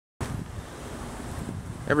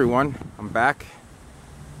Everyone, I'm back.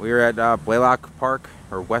 We are at Blaylock Park,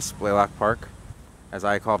 or West Blaylock Park, as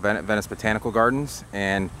I call Venice Botanical Gardens,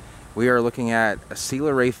 and we are looking at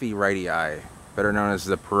Aceolorraphe wrightii, better known as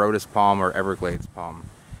the Perotis palm or Everglades palm.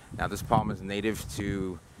 Now, this palm is native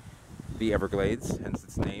to the Everglades, hence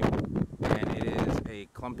its name, and it is a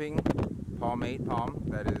clumping palmate palm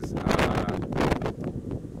that is,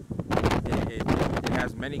 it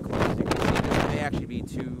has many clumps. You can see this may actually be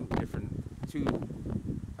two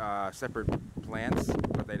separate plants,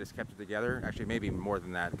 but they just kept it together. Actually, maybe more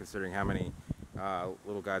than that, considering how many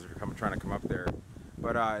little guys are trying to come up there.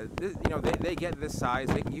 But they get this size.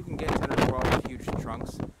 You can get 10 or 12 huge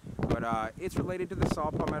trunks. But it's related to the saw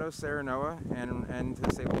palmetto Serenoa and to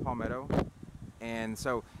the sable palmetto. And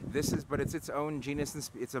so it's its own genus.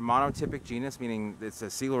 It's a monotypic genus, meaning it's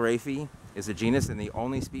Aceolorraphe is a genus, and the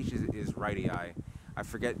only species is wrightii. I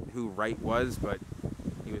forget who Wright was, but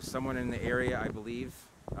he was someone in the area, I believe,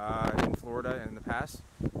 in Florida in the past.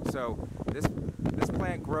 So this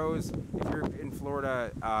plant grows, if you're in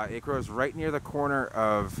Florida, it grows right near the corner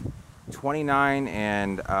of 29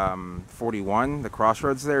 and 41, the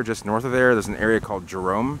crossroads there, just north of there. There's an area called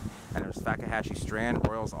Jerome, and there's Fakahatchee Strand.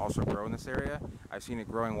 Royals also grow in this area. I've seen it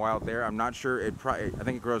growing wild there. I'm not sure, I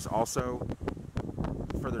think it grows also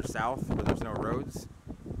further south where there's no roads.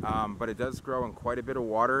 But it does grow in quite a bit of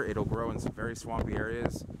water. It'll grow in some very swampy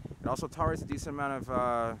areas. It also tolerates a decent amount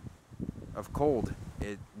of cold.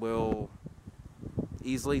 It will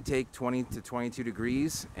easily take 20 to 22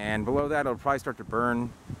 degrees, and below that it'll probably start to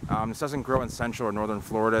burn. This doesn't grow in central or northern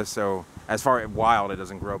Florida, so as far as wild it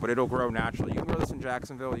dodoesn't grow, but it'll grow naturally. You can grow this in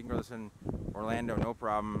Jacksonville, you can grow this in Orlando, no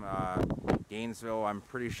problem. Gainesville, I'm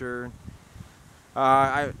pretty sure.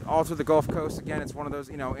 Also the Gulf Coast, again, it's one of those,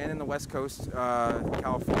 and in the West Coast,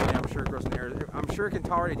 California, I'm sure it grows in areas. I'm sure it can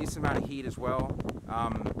tolerate a decent amount of heat as well.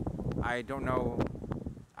 I don't know,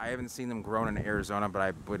 I haven't seen them grown in Arizona, but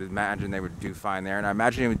I would imagine they would do fine there, and I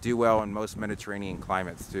imagine it would do well in most Mediterranean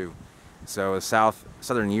climates too. So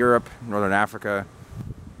southern Europe, northern Africa,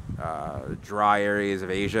 dry areas of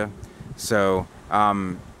Asia. So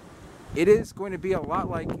it is going to be a lot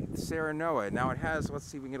like Serenoa. Now it has, let's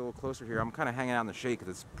see if we can get a little closer here. I'm kind of hanging out in the shade because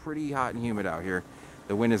it's pretty hot and humid out here.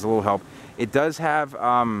 The wind is a little help. It does have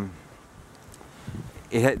arm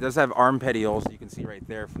petioles. You can see right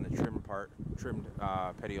there from the trimmed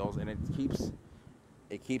petioles, and it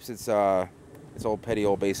keeps its old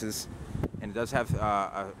petiole bases, and it does have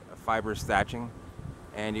a fibrous thatching.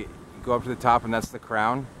 And you go up to the top, and that's the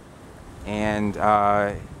crown. And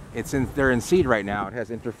they're in seed right now. It has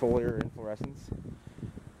interfoliar inflorescence.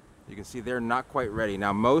 You can see they're not quite ready.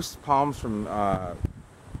 Now, most palms from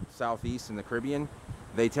southeast in the Caribbean,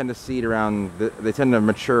 they tend to seed around. They tend to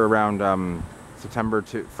mature around September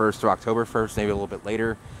 1st to October 1st, maybe a little bit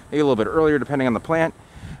later, maybe a little bit earlier, depending on the plant.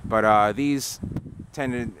 But these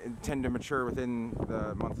tend to mature within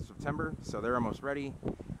the month of September, so they're almost ready.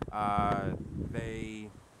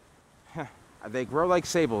 They grow like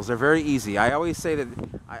sables. They're very easy. I always say that.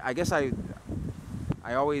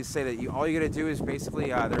 I always say that all you got to do is basically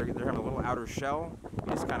they're having a little outer shell.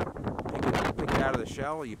 You just kind of pick it out of the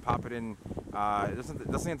shell. You pop it in. It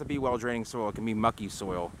doesn't have to be well draining soil. It can be mucky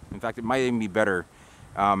soil. In fact, it might even be better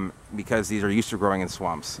because these are used to growing in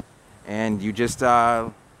swamps. And you just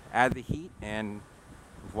add the heat, and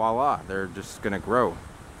voila, they're just going to grow.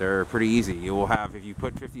 They're pretty easy. You will have, if you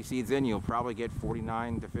put 50 seeds in, you'll probably get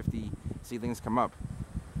 49 to 50 seedlings come up.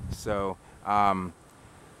 So,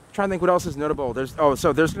 trying to think what else is notable.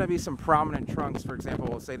 So there's going to be some prominent trunks. For example,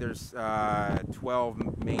 let's say there's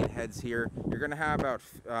 12 main heads here. You're going to have about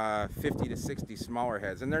 50 to 60 smaller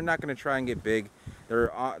heads, and they're not going to try and get big.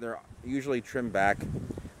 They're usually trimmed back.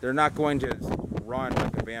 They're not going to run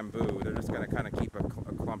like a bamboo. They're just going to kind of keep a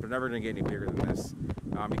clump. They're never going to get any bigger than this.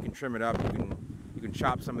 You can trim it up. You can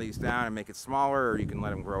chop some of these down and make it smaller, or you can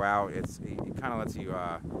let them grow out. It kind of lets you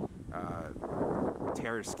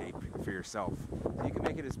terrascape for yourself. So you can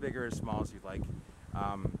make it as big or as small as you'd like.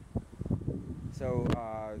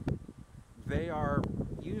 They are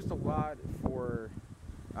used a lot for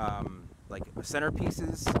like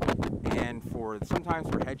centerpieces, and sometimes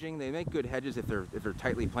for hedging. They make good hedges if they're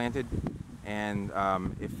tightly planted, and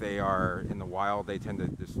if they are in the wild,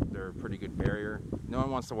 they're a pretty good barrier. No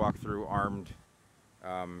one wants to walk through armed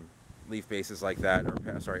leaf bases like that, or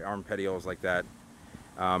armed petioles like that,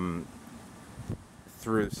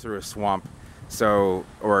 through a swamp,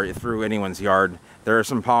 or through anyone's yard. There are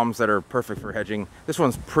some palms that are perfect for hedging. This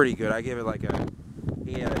one's pretty good. I give it like a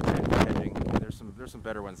 8 out of 10 for hedging. There's some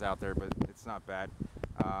better ones out there, but it's not bad.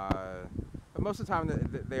 But most of the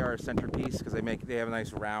time they are a centerpiece because they have a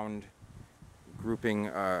nice round grouping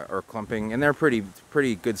or clumping, and they're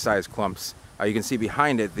pretty good sized clumps. You can see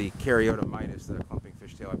behind it the Caryota mitis, the clumping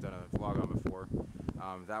fishtail I've done a vlog on before.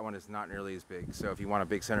 That one is not nearly as big. So if you want a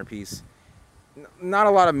big centerpiece, not a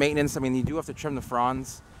lot of maintenance. I mean, you do have to trim the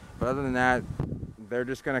fronds, but other than that, they're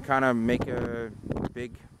just going to kind of make a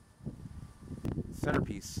big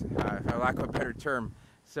centerpiece, for lack of a better term.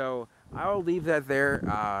 So I'll leave that there.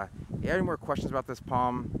 If you have any more questions about this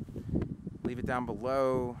palm, leave it down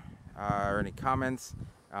below, or any comments.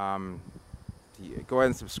 Go ahead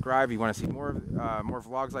and subscribe if you want to see more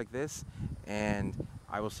vlogs like this, and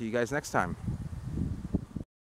I will see you guys next time.